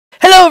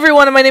Hello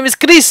everyone, and my name is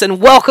Chris, and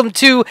welcome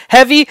to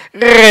Heavy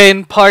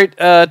Rain Part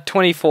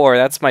 24.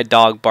 That's my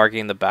dog barking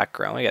in the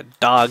background. We got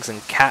dogs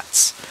and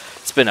cats.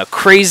 It's been a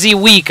crazy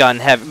week on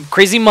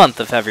crazy month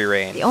of Heavy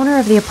Rain. The owner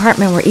of the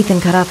apartment where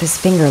Ethan cut off his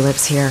finger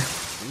lives here.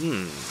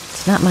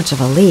 It's not much of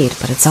a lead,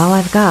 but it's all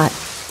I've got.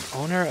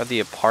 Owner of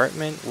the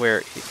apartment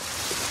where...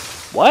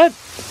 What?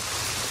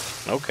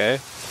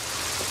 Okay.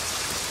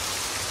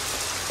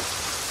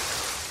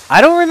 I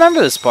don't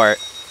remember this part.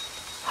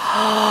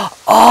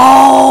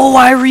 Oh,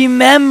 I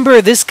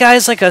remember. This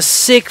guy's like a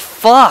sick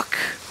fuck.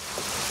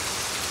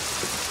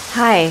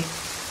 Hi.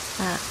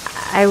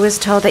 I was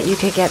told that you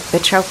could get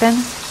Bitropin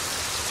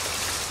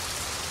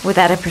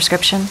without a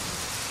prescription.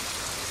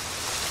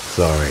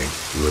 Sorry,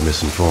 you were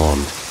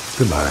misinformed.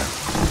 Goodbye.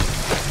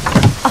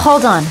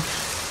 Hold on.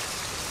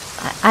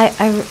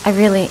 I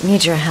really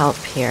need your help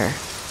here.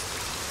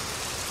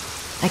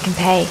 I can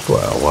pay.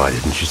 Well, why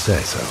didn't you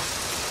say so?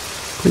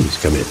 Please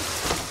come in.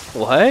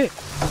 What?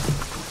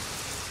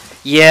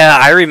 Yeah,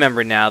 I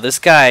remember now. This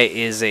guy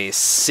is a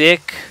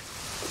sick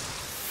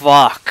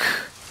fuck.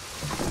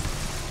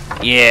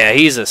 Yeah,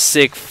 he's a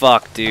sick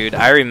fuck, dude.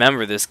 I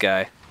remember this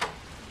guy.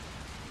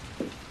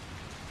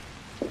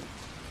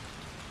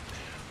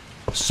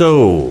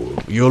 So,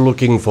 you're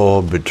looking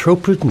for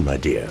Bitropin, my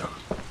dear?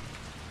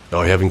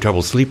 Are you having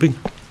trouble sleeping?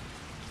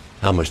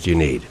 How much do you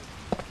need?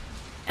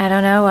 I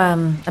don't know,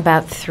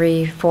 about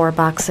 3-4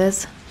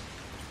 boxes.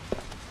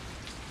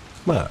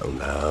 Well,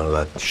 no,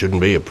 that shouldn't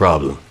be a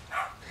problem.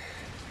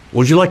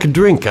 Would you like a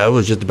drink? I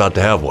was just about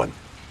to have one.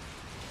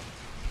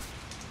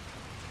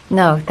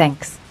 No,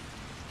 thanks.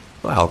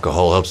 Well,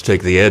 alcohol helps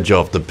take the edge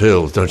off the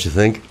pills, don't you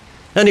think?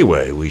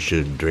 Anyway, we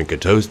should drink a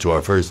toast to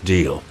our first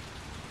deal.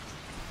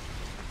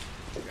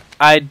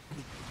 I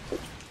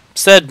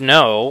said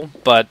no,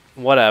 but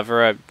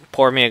whatever.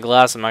 Pour me a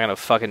glass, I'm not gonna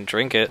fucking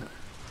drink it.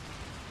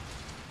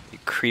 You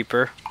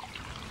creeper.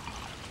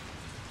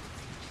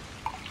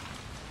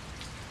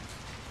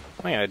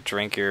 I'm not gonna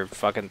drink your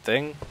fucking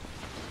thing.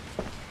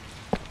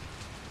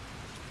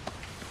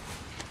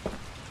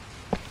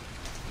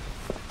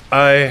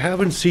 I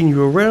haven't seen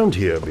you around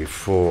here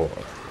before.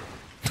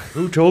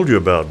 Who told you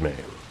about me?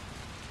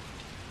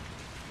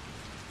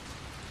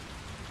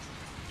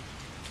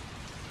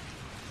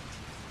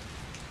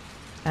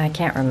 I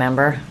can't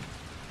remember.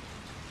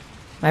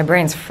 My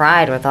brain's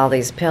fried with all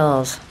these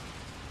pills.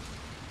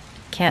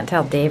 Can't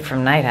tell day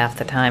from night half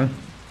the time.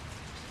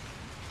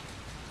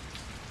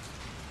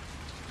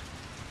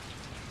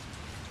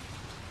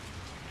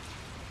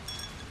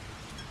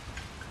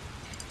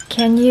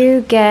 Can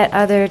you get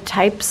other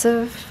types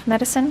of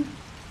medicine?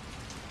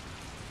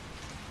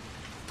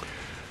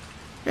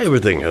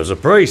 Everything has a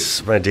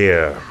price, my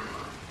dear.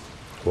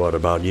 What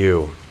about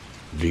you?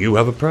 Do you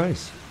have a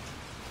price?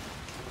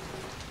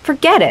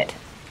 Forget it.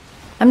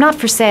 I'm not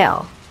for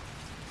sale.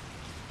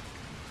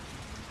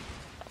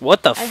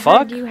 What the I fuck?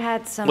 heard you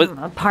had some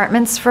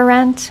apartments for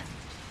rent.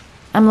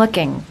 I'm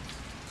looking.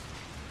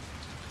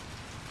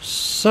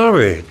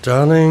 Sorry,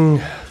 darling.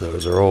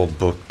 Those are all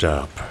booked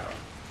up.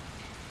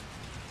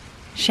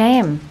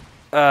 Shame.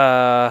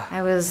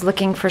 I was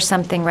looking for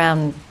something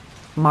around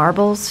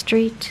Marble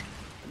Street.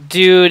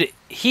 Dude,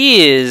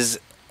 he is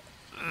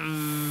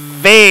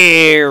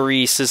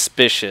very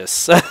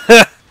suspicious.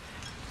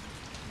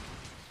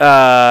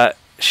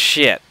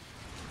 Shit.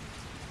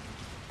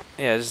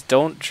 Yeah, just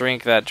don't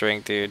drink that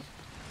drink, dude.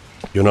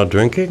 You're not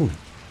drinking?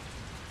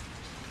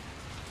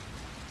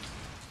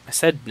 I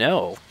said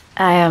no.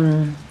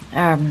 I'm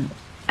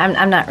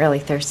not really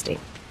thirsty.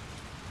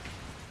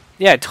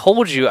 Yeah, I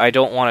told you I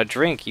don't want to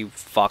drink, you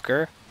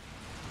fucker.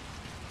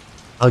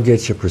 I'll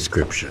get your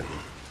prescription.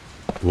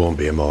 Won't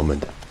be a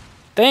moment.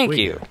 Thank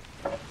you.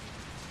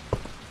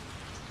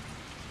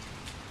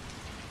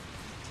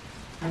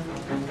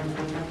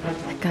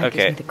 That guy Okay.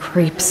 gives me the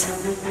creeps.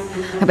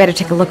 I better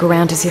take a look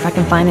around to see if I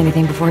can find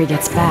anything before he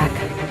gets back.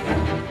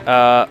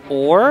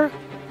 Or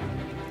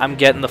I'm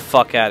getting the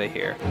fuck out of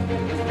here.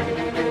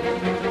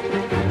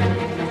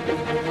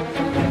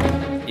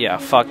 Yeah,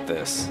 fuck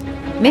this.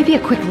 Maybe a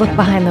quick look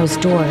behind those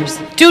doors.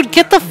 Dude,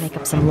 get the Make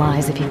up some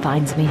lies if he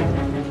finds me.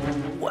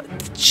 What?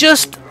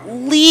 Just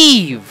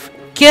leave.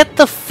 Get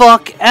the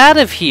fuck out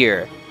of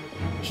here.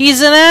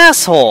 He's an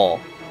asshole.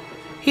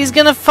 He's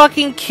gonna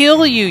fucking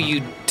kill you,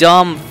 you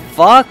dumb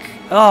fuck.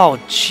 Oh,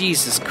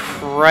 Jesus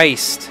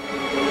Christ.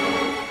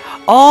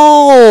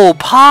 Oh,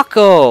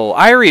 Paco.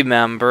 I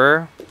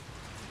remember.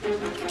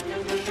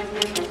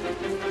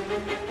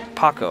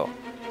 Paco.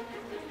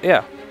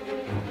 Yeah.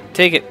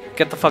 Take it.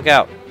 Get the fuck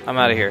out. I'm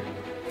out of here.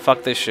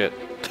 Fuck this shit.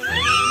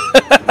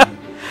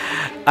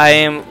 I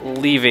am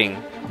leaving.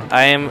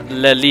 I am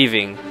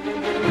leaving.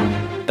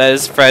 That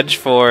is French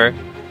for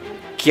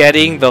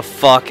getting the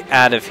fuck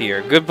out of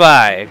here.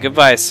 Goodbye.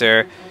 Goodbye,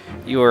 sir.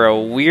 You are a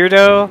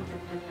weirdo.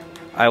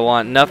 I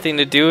want nothing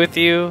to do with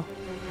you.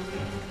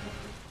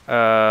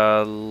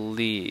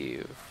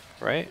 Leave.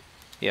 Right?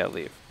 Yeah,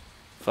 leave.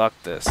 Fuck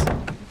this.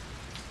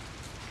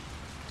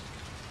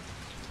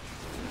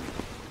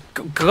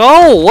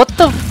 Go! What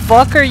the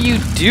fuck are you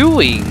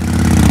doing?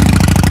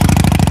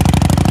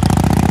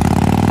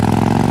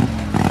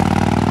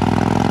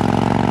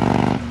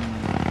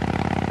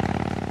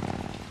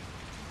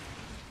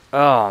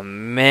 Oh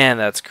man,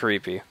 that's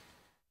creepy.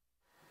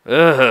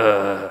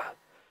 Ugh.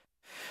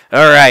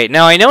 Alright,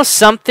 now I know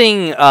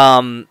something,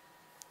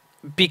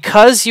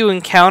 because you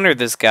encountered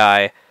this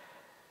guy,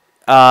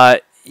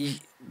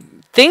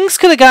 things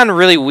could have gotten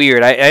really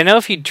weird. I know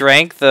if you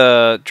drank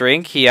the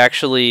drink, he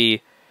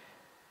actually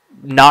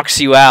knocks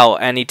you out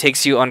and he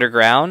takes you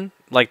underground,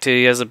 like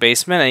he has a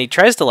basement, and he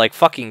tries to like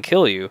fucking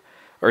kill you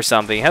or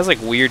something. He has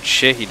like weird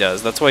shit he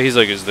does. That's why he's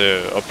like, "Is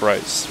there a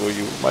price for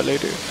you, my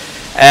lady?"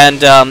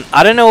 And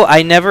I don't know.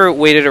 I never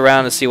waited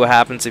around to see what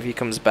happens if he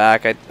comes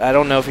back. I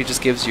don't know if he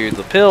just gives you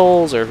the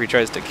pills or if he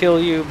tries to kill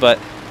you, but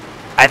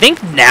I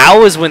think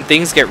now is when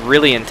things get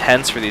really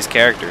intense for these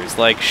characters.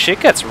 Like,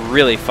 shit gets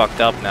really fucked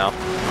up now.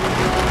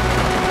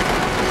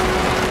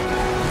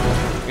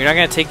 You're not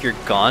gonna take your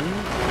gun?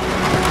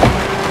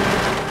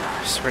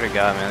 I swear to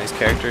God, man, these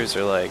characters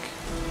are like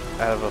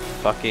out of a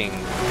fucking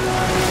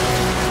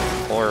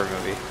horror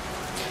movie.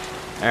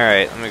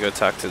 Alright, let me go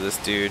talk to this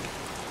dude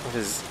with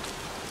his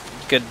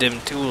goddamn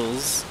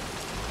tools.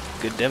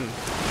 Goddamn.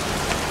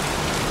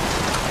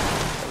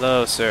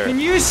 Hello, sir. Can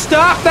you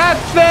stop that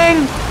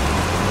thing?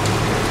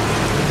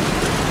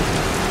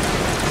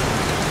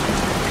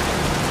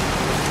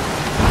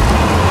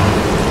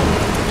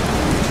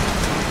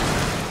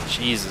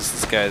 Jesus,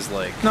 this guy's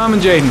like... Norman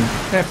Jaden,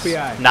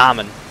 FBI.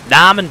 Namen.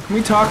 Can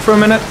we talk for a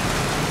minute?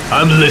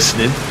 I'm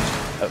listening.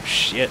 Oh,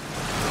 shit.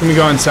 Can we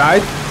go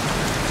inside?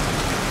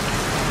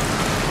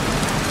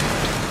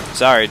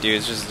 Sorry, dude.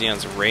 It's just, you know,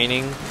 it's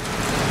raining.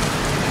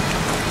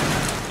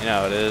 You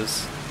know how it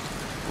is.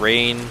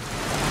 Rain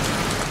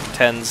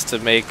tends to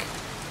make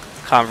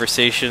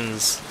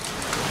conversations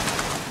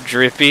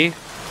drippy.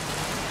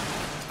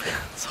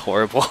 It's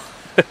horrible.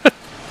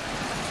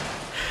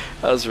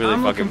 That was really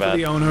fucking bad. I'm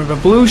the owner of a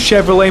blue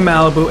Chevrolet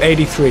Malibu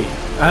 83.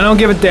 I don't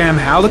give a damn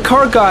how the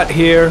car got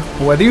here,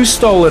 or whether you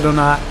stole it or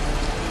not.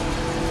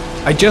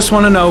 I just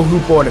want to know who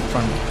bought it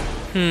from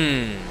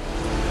you.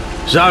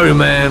 Sorry,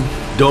 ma'am.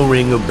 Don't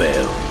ring a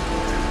bell.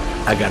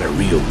 I got a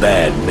real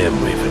bad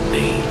memory for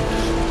names.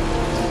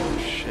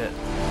 Shit.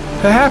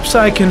 Perhaps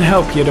I can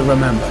help you to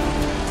remember.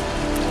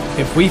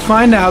 If we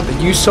find out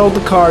that you sold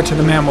the car to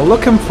the man we're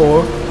looking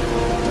for,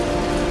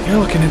 you're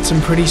looking at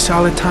some pretty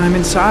solid time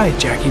inside,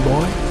 Jackie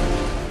boy.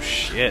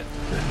 Shit.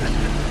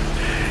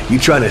 You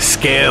trying to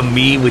scam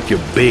me with your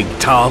big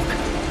talk?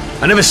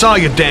 I never saw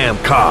your damn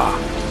car.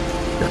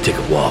 Now take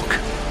a walk.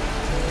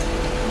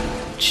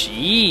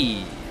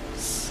 Jeez.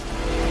 This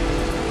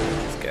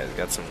guy's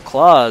got some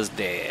claws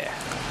there.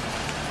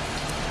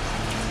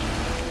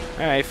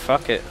 Alright,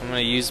 fuck it. I'm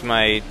gonna use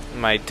my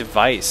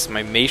device,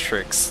 my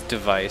Matrix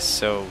device,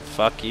 so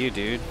fuck you,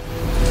 dude.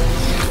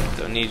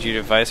 Don't need your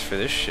device for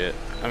this shit.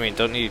 I mean,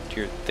 don't need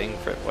your thing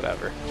for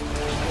whatever.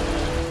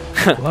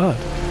 Blood.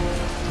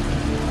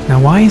 Now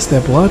why is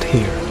there blood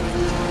here?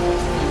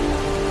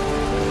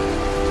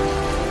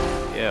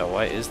 Yeah,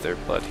 why is there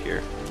blood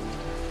here?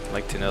 I'd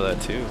like to know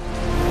that too.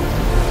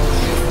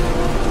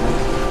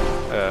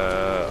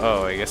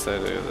 Oh, I guess I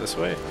do it this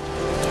way.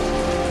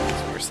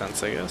 Makes more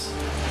sense, I guess.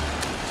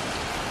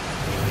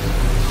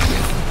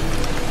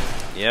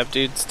 Yep,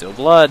 dude, still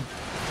blood.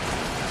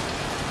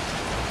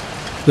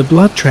 The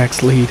blood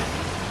tracks lead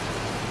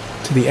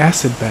to the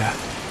acid bath.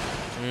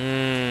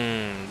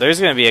 There's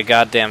gonna be a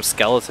goddamn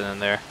skeleton in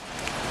there.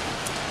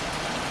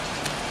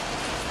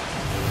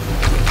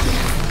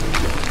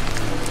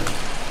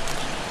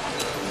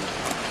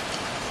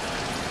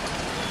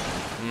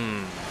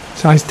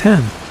 Size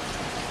 10.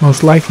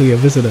 Most likely a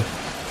visitor.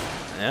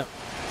 Yep.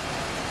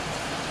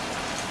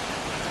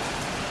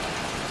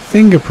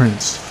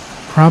 Fingerprints.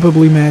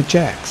 Probably Mad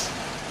Jack's.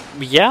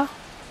 Yeah.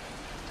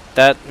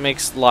 That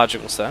makes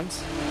logical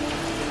sense.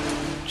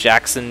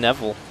 Jackson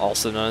Neville,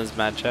 also known as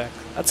Mad Jack.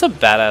 That's a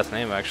badass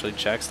name, actually,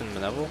 Jackson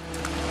Neville.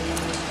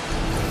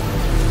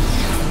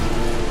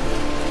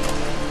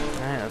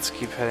 Alright, let's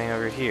keep heading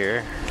over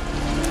here.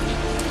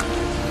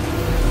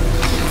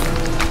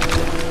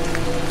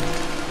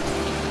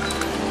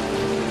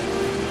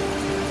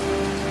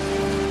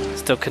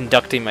 Still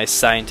conducting my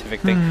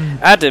scientific thing.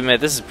 I have to admit,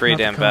 this is pretty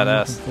damn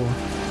badass.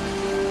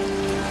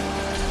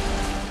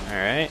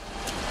 Alright.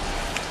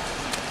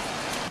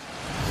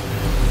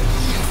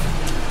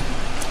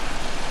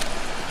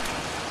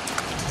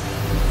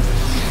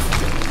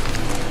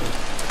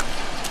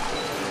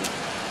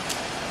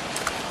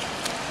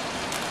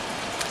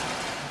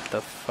 The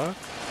fuck?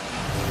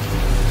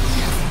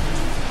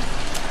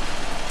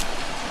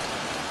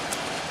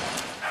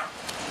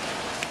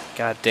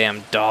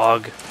 Goddamn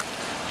dog.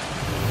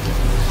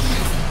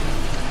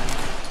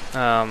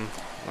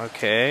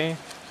 Okay.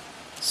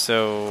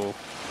 So...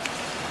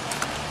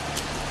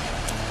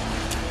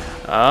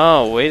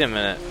 Oh, wait a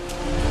minute.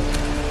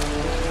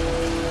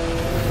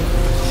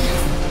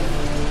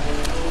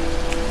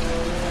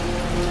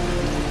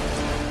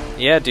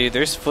 Yeah, dude,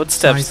 there's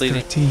footsteps Size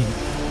leading... 13.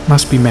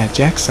 Must be Mad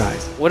Jack's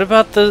size. What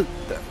about the...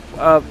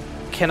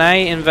 can I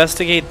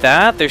investigate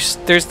that?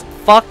 There's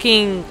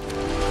fucking...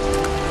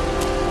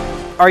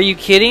 Are you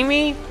kidding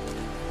me?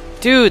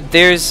 Dude,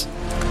 there's...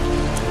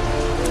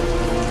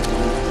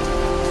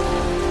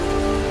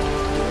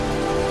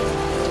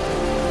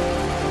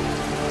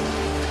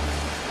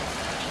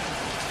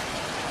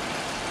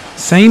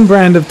 Same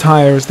brand of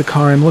tire as the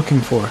car I'm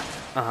looking for.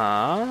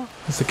 Uh-huh.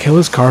 Has the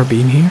killer's car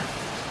been here?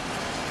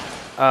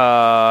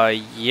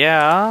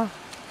 Yeah.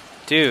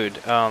 Dude,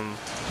 I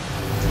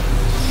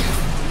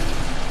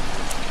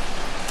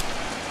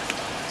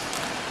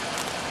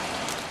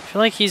feel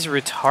like he's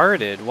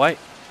retarded. Why?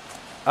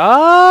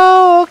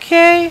 Oh,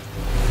 okay.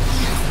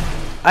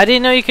 I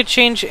didn't know you could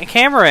change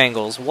camera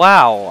angles.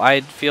 Wow,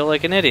 I feel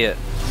like an idiot.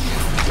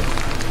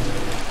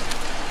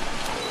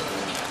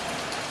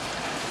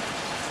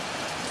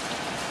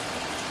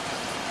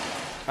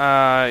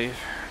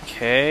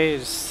 Okay,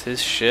 it's his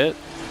shit.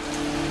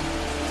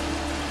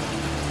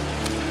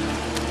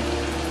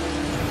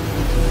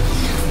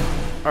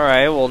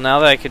 Alright, well now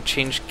that I could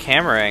change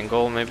camera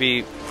angle,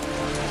 maybe...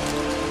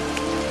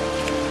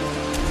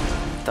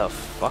 What the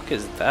fuck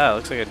is that? It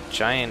looks like a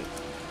giant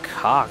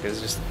cock. It's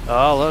just...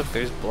 Oh look,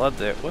 there's blood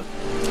there. What?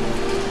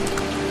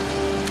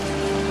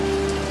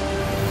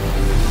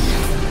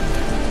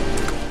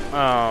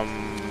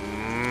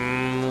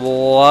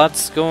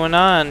 What's going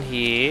on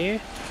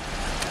here?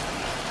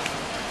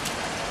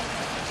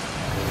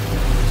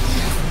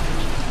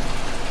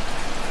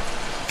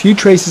 Few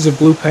traces of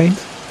blue paint.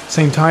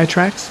 Same tire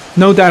tracks.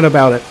 No doubt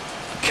about it.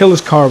 The killer's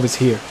car was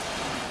here.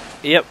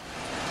 Yep.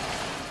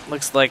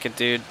 Looks like it,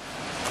 dude.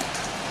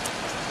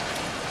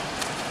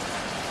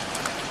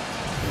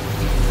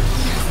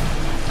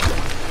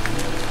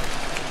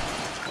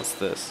 What's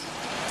this?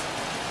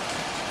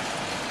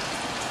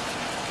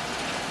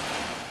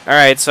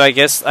 Alright, so I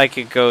guess I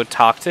could go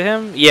talk to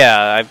him?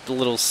 Yeah, the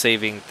little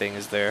saving thing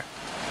is there.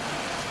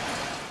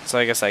 So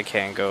I guess I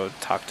can go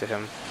talk to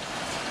him.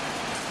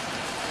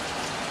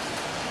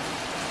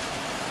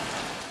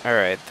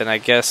 Alright, then I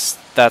guess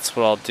that's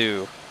what I'll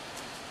do.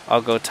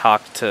 I'll go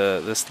talk to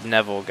this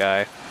Neville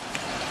guy.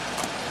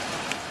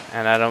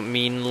 And I don't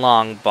mean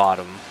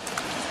Longbottom.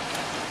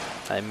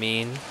 I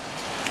mean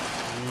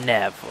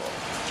Neville.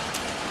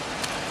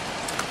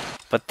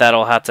 But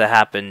that'll have to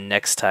happen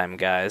next time,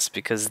 guys,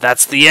 because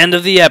that's the end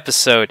of the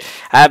episode.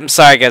 I'm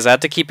sorry, guys, I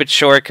have to keep it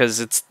short because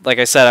it's, like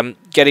I said, I'm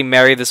getting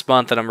married this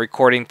month and I'm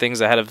recording things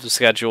ahead of the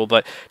schedule.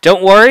 But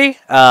don't worry,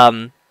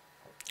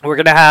 we're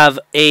going to have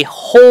a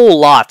whole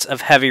lot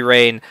of heavy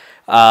rain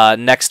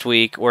next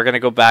week. We're going to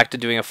go back to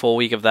doing a full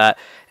week of that.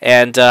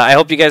 And I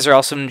hope you guys are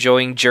also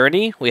enjoying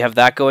Journey. We have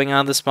that going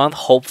on this month,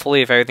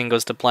 hopefully, if everything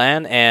goes to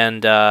plan.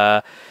 And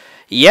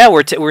yeah,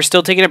 we're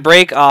still taking a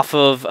break off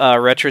of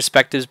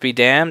Retrospectives Be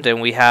Damned.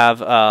 And we have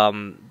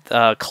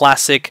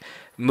classic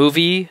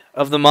movie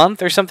of the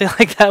month or something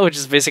like that, which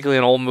is basically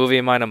an old movie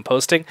of mine I'm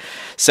posting.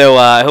 So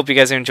I hope you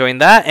guys are enjoying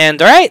that.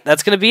 And alright,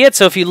 that's going to be it.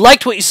 So if you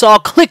liked what you saw,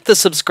 click the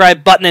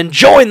subscribe button and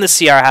join the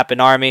CR Happen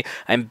Army.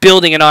 I'm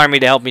building an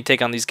army to help me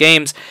take on these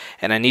games,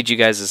 and I need you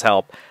guys'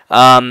 help.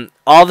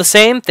 All the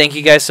same, thank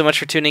you guys so much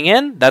for tuning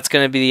in. That's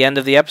going to be the end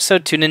of the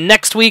episode. Tune in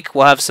next week.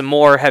 We'll have some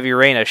more heavy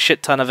rain, a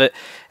shit ton of it,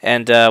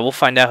 and we'll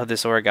find out who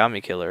this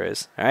origami killer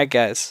is. Alright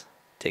guys,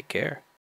 take care.